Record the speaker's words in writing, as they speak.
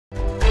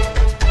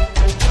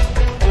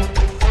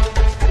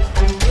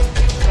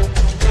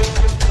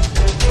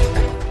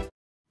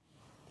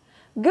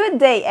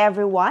Good day,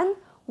 everyone!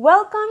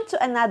 Welcome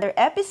to another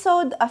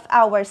episode of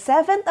our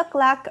 7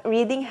 o'clock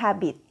reading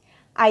habit.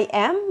 I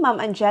am Ma'am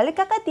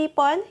Angelica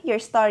Katipon, your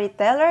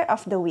storyteller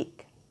of the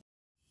week.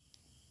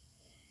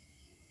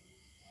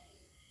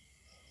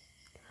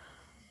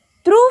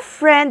 True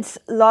friends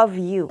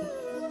love you.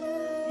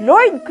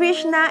 Lord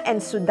Krishna and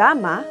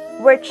Sudama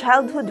were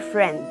childhood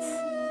friends.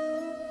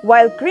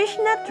 While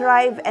Krishna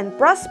thrived and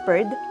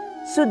prospered,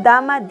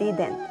 Sudama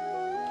didn't.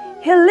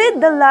 He led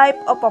the life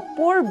of a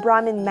poor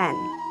Brahmin man,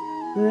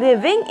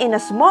 living in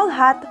a small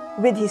hut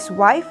with his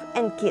wife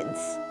and kids.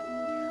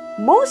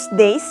 Most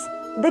days,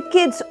 the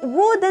kids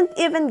wouldn't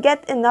even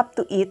get enough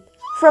to eat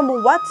from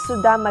what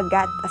Sudama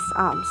got as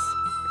alms.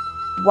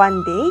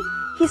 One day,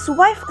 his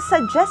wife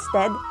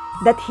suggested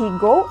that he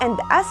go and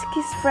ask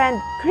his friend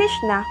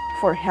Krishna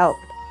for help.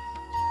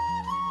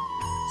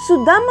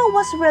 Sudama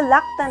was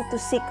reluctant to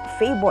seek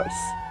favors,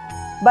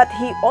 but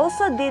he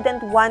also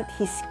didn't want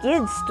his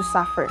kids to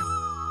suffer.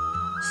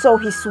 So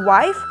his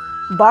wife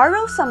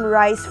borrowed some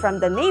rice from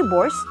the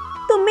neighbors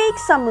to make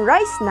some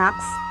rice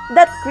snacks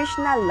that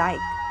Krishna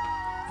liked,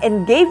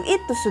 and gave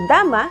it to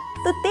Sudama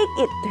to take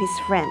it to his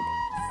friend.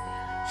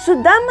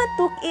 Sudama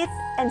took it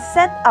and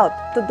set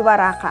out to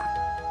Dwaraka.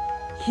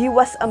 He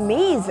was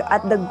amazed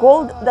at the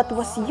gold that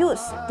was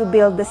used to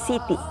build the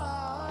city.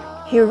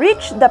 He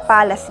reached the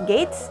palace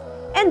gates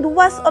and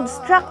was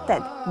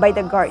obstructed by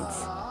the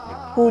guards,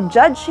 who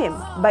judged him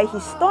by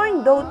his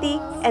torn dhoti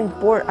and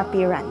poor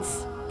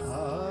appearance.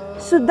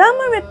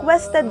 Sudama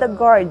requested the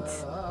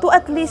guards to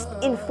at least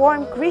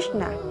inform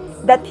Krishna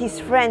that his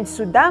friend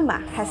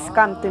Sudama has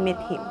come to meet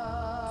him.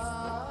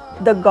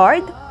 The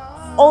guard,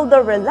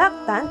 although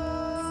reluctant,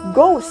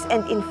 goes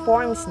and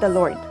informs the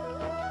Lord.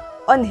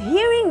 On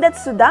hearing that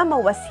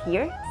Sudama was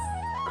here,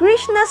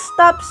 Krishna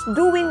stops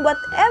doing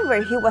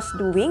whatever he was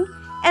doing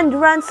and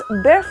runs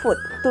barefoot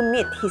to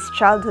meet his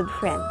childhood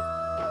friend.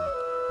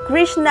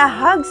 Krishna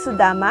hugs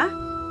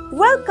Sudama,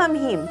 welcomes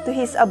him to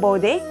his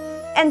abode,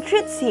 and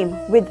treats him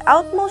with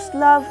utmost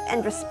love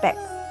and respect.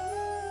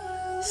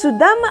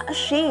 Sudama,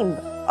 ashamed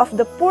of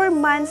the poor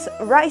man's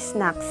rice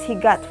snacks he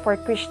got for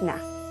Krishna,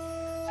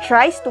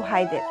 tries to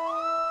hide it.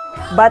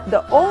 But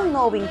the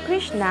all-knowing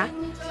Krishna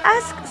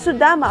asks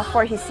Sudama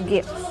for his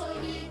gifts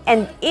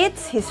and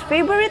eats his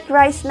favorite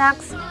rice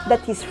snacks that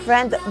his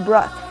friend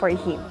brought for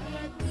him.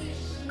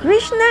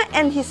 Krishna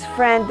and his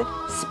friend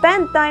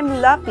spend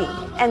time laughing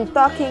and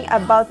talking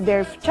about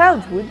their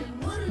childhood,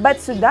 but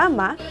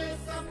Sudama,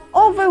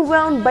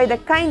 overwhelmed by the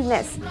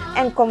kindness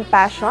and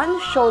compassion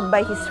showed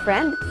by his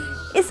friend,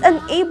 is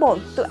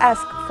unable to ask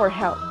for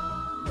help.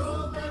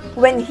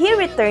 When he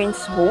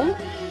returns home,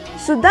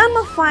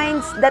 Sudama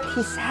finds that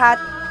his hut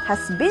has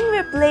been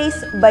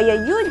replaced by a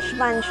huge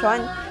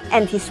mansion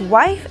and his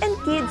wife and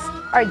kids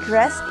are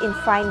dressed in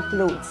fine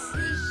clothes.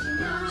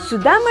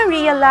 Sudama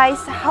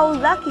realized how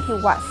lucky he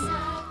was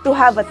to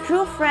have a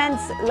true friend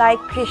like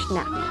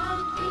Krishna.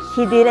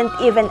 He didn't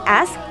even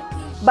ask,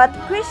 but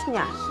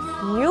Krishna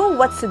knew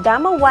what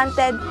Sudama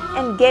wanted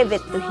and gave it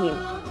to him.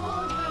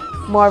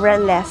 Moral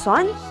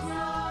lesson: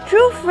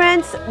 true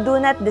friends do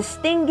not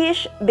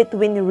distinguish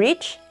between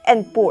rich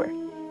and poor.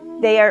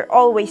 They are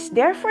always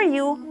there for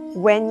you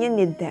when you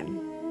need them.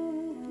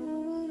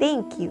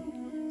 Thank you.